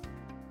involve?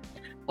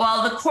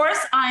 Well, the course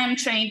I am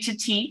trained to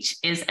teach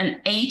is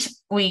an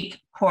 8-week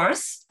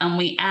course, and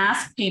we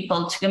ask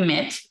people to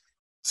commit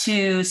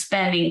to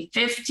spending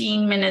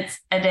 15 minutes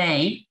a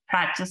day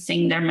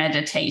practicing their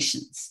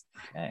meditations.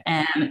 Okay.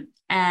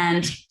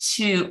 And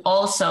to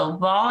also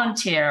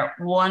volunteer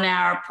 1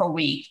 hour per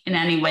week in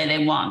any way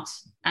they want.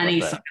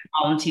 Any sort of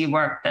volunteer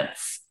work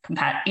that's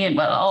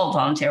all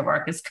volunteer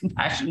work is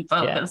compassion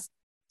focused. Yeah.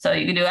 So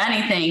you can do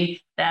anything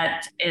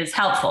that is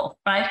helpful,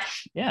 right?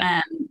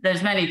 Yeah. And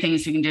there's many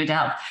things you can do to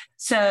help.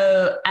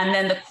 So, and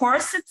then the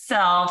course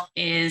itself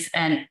is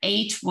an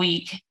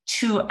 8-week,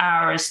 2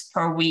 hours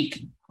per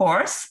week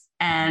course.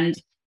 And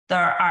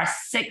there are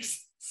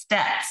 6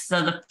 steps.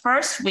 So the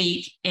first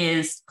week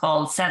is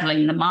called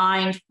Settling the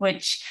Mind,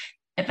 which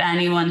if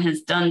anyone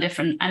has done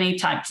any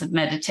types of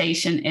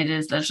meditation, it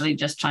is literally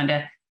just trying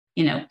to,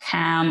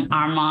 calm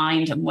our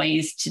mind and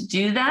ways to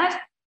do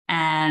that.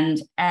 And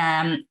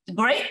the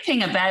great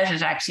thing about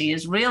it actually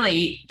is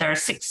really there are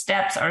 6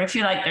 steps, or if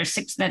you like, there's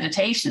 6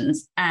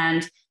 meditations.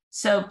 And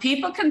so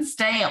people can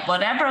stay at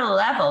whatever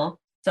level.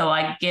 So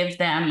I give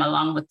them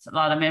along with a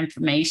lot of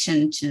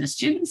information to the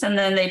students, and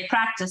then they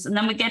practice, and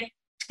then we get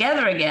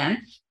together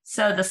again.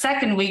 So the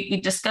second week we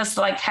discuss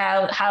like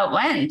how it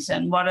went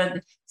and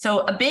so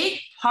a big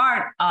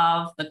part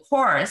of the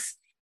course,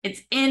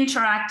 it's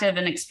interactive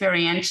and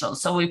experiential.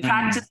 So we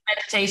practice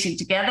meditation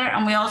together,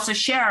 and we also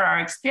share our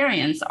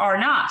experience or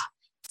not.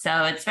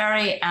 So it's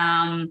very,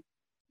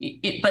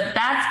 but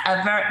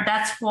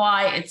that's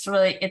why it's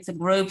a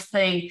group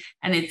thing,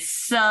 and it's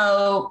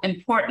so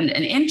important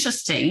and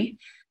interesting,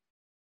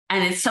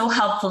 and it's so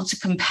helpful to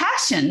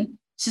compassion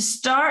to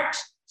start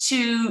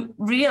to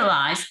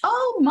realize,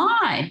 oh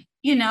my,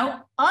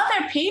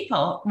 other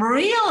people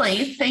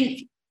really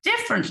think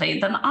differently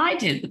than I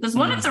do. Because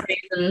one of the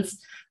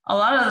reasons a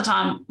lot of the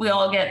time we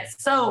all get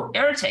so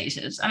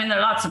irritated, I mean, there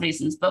are lots of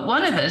reasons, but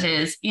one of it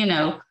is,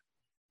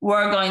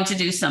 we're going to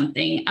do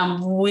something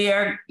and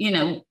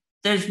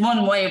there's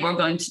one way we're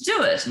going to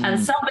do it. And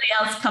somebody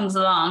else comes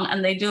along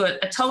and they do it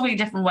a totally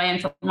different way. And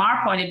from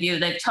our point of view,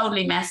 they've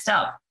totally messed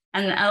up.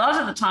 And a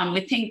lot of the time we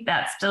think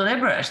that's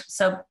deliberate.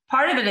 So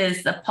part of it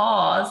is the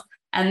pause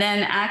and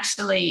then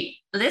actually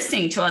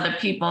listening to other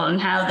people and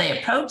how they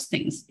approach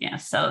things. Yeah.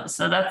 So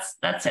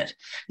that's it.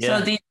 Yeah.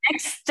 So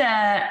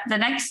the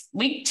next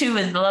week 2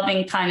 is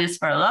loving kindness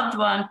for a loved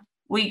one.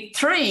 Week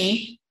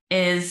 3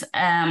 is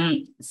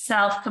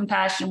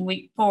self-compassion.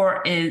 Week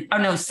 4 is,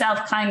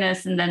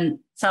 self-kindness and then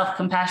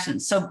self-compassion.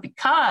 So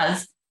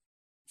because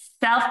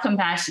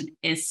self-compassion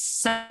is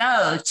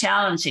so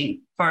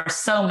challenging for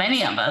so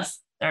many of us,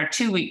 there are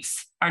 2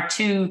 weeks or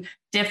 2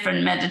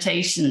 different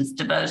meditations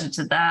devoted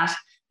to that.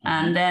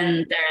 And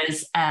then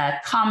there's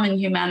common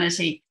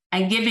humanity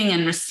and giving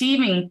and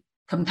receiving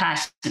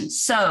compassion.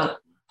 So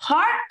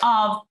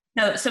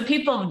so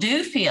people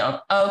do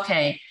feel,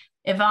 okay,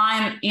 if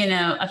I'm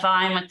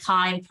a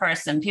kind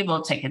person,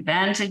 people take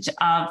advantage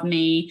of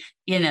me.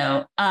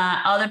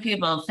 Other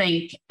people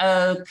think,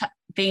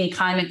 being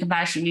kind and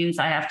compassionate means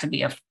I have to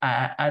be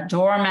a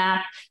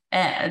doormat.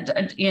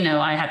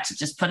 I have to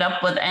just put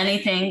up with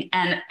anything.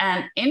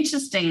 And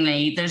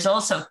interestingly, there's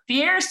also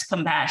fierce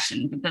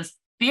compassion, because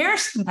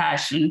fierce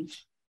compassion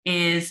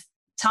is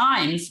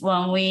times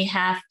when we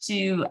have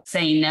to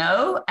say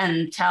no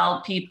and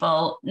tell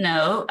people,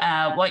 no,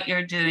 what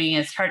you're doing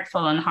is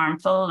hurtful and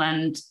harmful.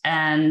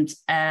 And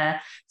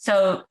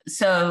so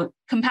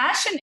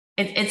compassion,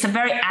 it's a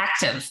very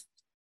active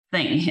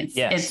thing.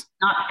 It's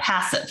not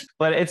passive.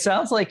 But it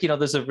sounds like,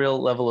 there's a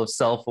real level of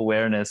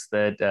self-awareness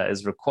that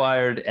is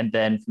required. And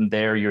then from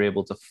there, you're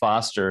able to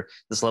foster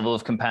this level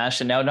of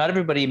compassion. Now, not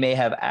everybody may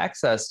have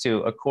access to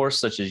a course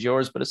such as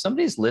yours, but if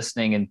somebody's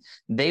listening and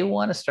they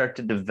want to start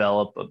to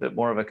develop a bit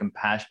more of a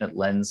compassionate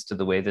lens to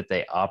the way that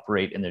they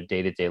operate in their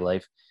day-to-day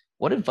life,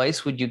 what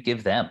advice would you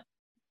give them?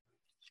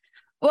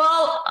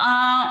 Well,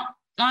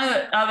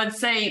 I would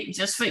say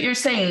just what you're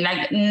saying,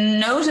 like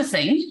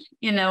noticing,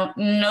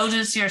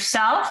 notice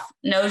yourself,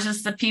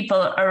 notice the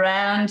people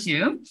around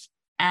you.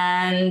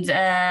 And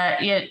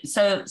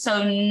so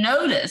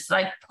notice,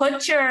 like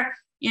put your,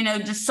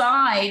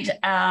 decide,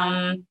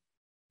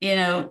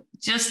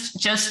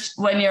 just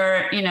when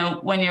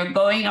you're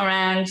going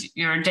around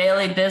your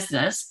daily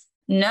business,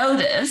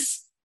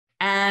 notice.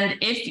 And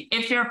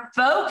if you're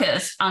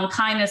focused on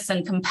kindness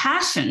and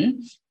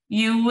compassion,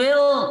 you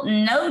will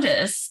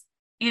notice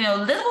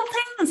little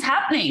things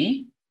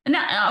happening.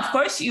 Now, of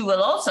course, you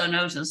will also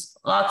notice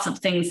lots of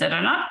things that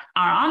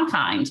are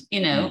unkind,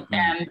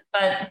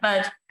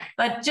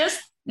 but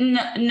just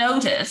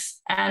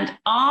notice. And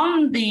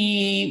on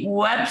the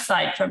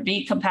website for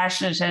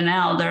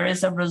BeCompassionateNL, there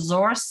is a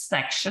resource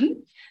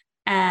section.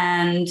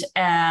 And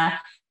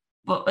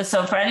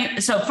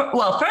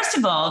first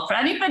of all, for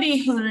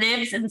anybody who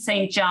lives in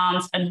St.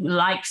 John's and who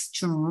likes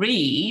to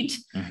read,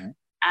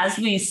 as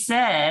we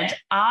said,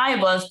 I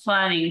was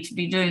planning to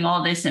be doing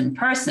all this in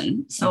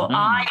person. So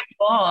I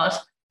bought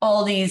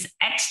all these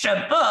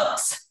extra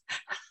books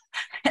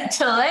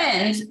to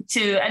lend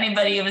to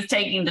anybody who was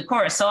taking the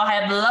course. So I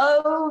have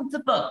loads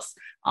of books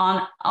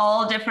on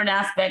all different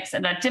aspects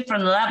and at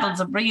different levels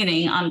of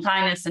reading on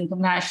kindness and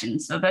compassion.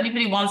 So if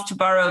anybody wants to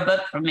borrow a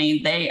book from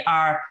me, they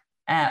are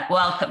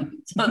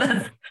welcome.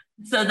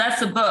 So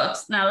that's the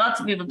books. Now, lots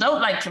of people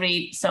don't like to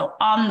read. So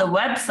on the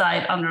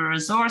website, under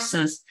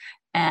resources,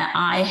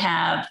 I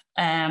have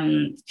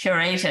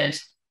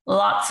curated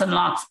lots and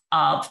lots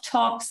of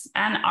talks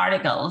and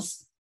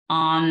articles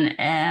on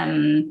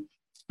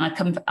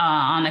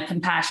a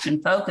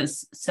compassion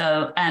focus.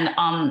 So, and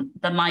on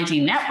the Mighty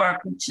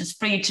Network, which is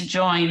free to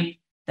join,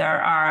 there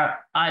are,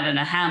 I don't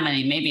know how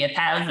many, maybe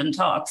 1,000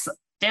 talks,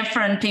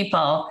 different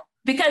people,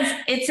 because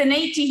it's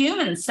innate to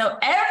humans. So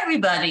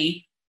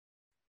everybody,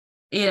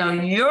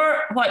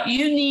 what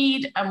you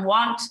need and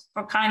want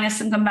for kindness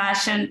and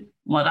compassion,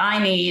 what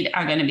I need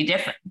are going to be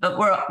different,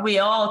 but we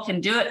all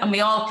can do it and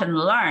we all can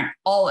learn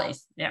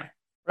always. Yeah.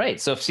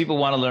 Right. So if people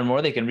want to learn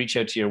more, they can reach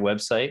out to your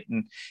website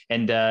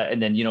and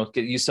then,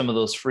 use some of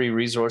those free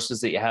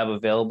resources that you have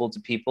available to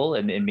people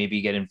and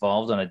maybe get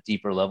involved on a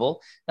deeper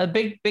level. A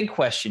big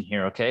question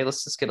here. Okay.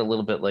 Let's just get a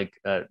little bit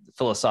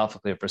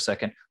philosophically for a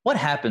second. What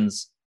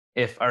happens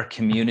if our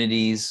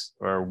communities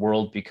or our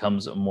world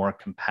becomes a more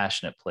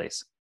compassionate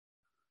place?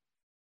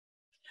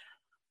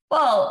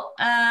 Well,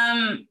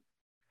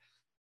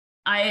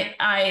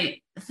 I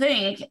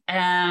think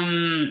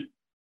in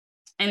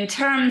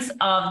terms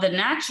of the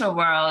natural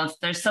world,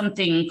 there's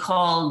something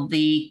called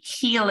the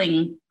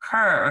healing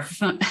curve.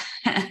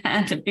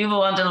 And if people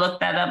want to look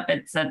that up,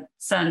 it's at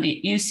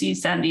UC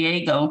San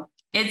Diego.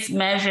 It's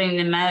measuring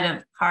the amount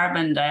of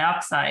carbon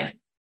dioxide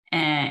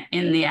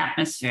in the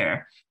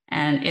atmosphere.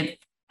 And if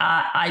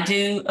I've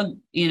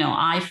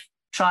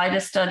tried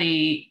to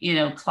study,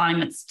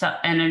 climate stuff,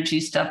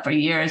 energy stuff for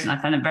years, and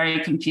I find it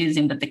very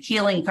confusing, but the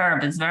healing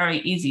curve is very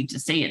easy to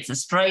see. It's a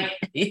straight,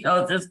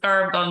 this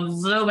curve going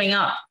zooming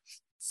up.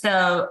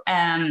 So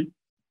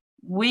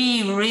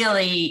we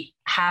really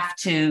have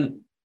to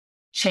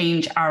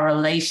change our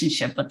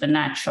relationship with the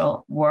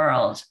natural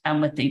world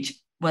and with each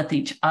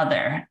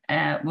other.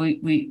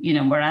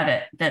 We're at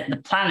it, that the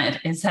planet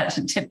is at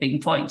a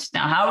tipping point.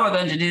 Now, how we're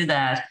going to do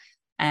that,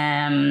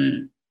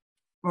 and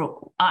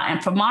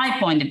from my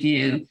point of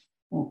view,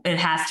 it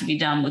has to be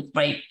done with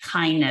great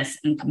kindness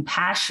and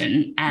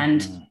compassion.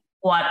 And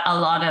what a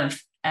lot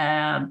of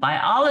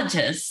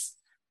biologists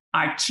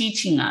are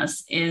teaching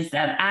us is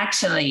that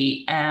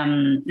actually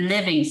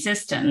living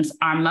systems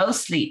are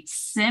mostly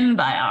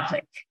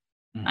symbiotic.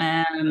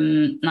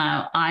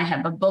 Now, I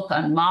have a book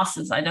on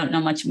mosses. I don't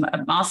know much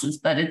about mosses,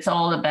 but it's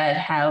all about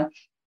how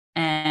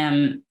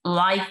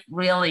life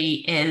really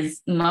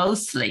is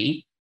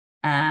mostly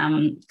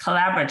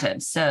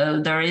collaborative.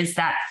 So there is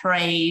that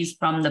phrase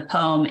from the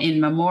poem In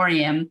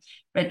Memoriam,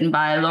 written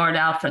by Lord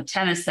Alfred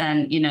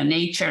Tennyson,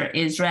 nature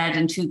is red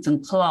in tooth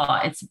and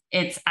claw.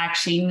 It's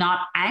actually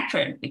not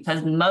accurate,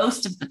 because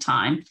most of the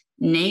time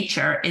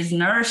nature is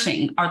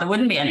nourishing, or there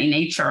wouldn't be any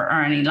nature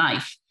or any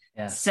life.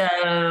 Yeah.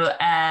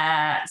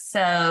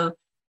 So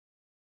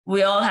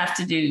we all have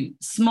to do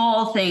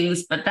small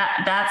things, but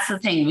that's the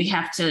thing.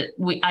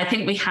 I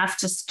think we have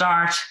to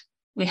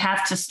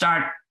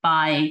start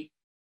by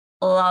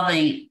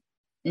loving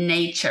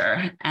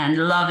nature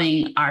and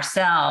loving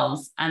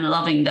ourselves and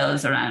loving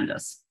those around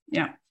us.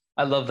 Yeah.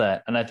 I love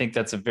that. And I think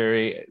that's a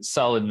very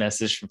solid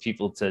message for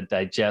people to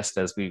digest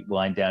as we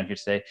wind down here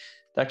today.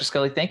 Dr.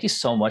 Scully, thank you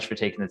so much for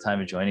taking the time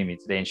and joining me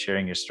today and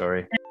sharing your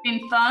story. It's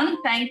been fun.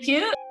 Thank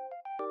you.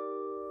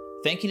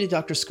 Thank you to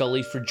Dr.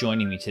 Scully for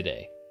joining me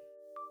today.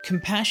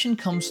 Compassion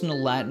comes from the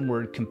Latin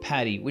word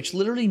compati, which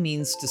literally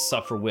means to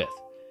suffer with.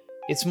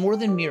 It's more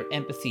than mere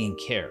empathy and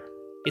care.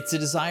 It's a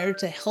desire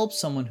to help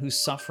someone who's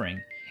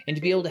suffering and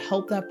to be able to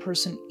help that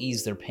person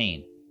ease their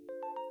pain.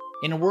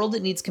 In a world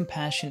that needs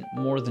compassion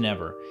more than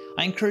ever,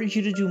 I encourage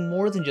you to do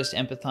more than just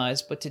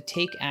empathize, but to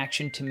take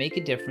action to make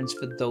a difference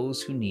for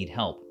those who need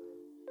help.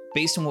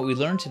 Based on what we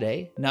learned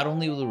today, not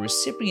only will the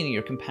recipient of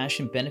your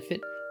compassion benefit,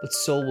 but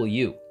so will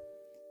you.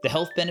 The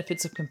health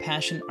benefits of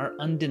compassion are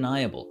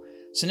undeniable.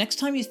 So next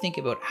time you think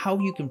about how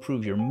you can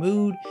improve your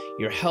mood,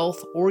 your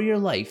health, or your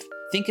life,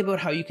 think about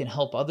how you can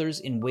help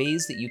others in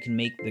ways that you can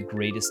make the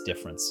greatest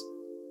difference.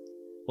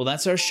 Well,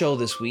 that's our show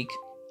this week.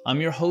 I'm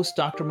your host,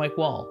 Dr. Mike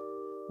Wall.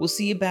 We'll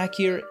see you back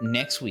here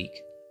next week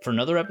for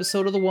another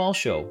episode of The Wall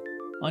Show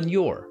on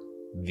your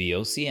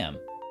VOCM.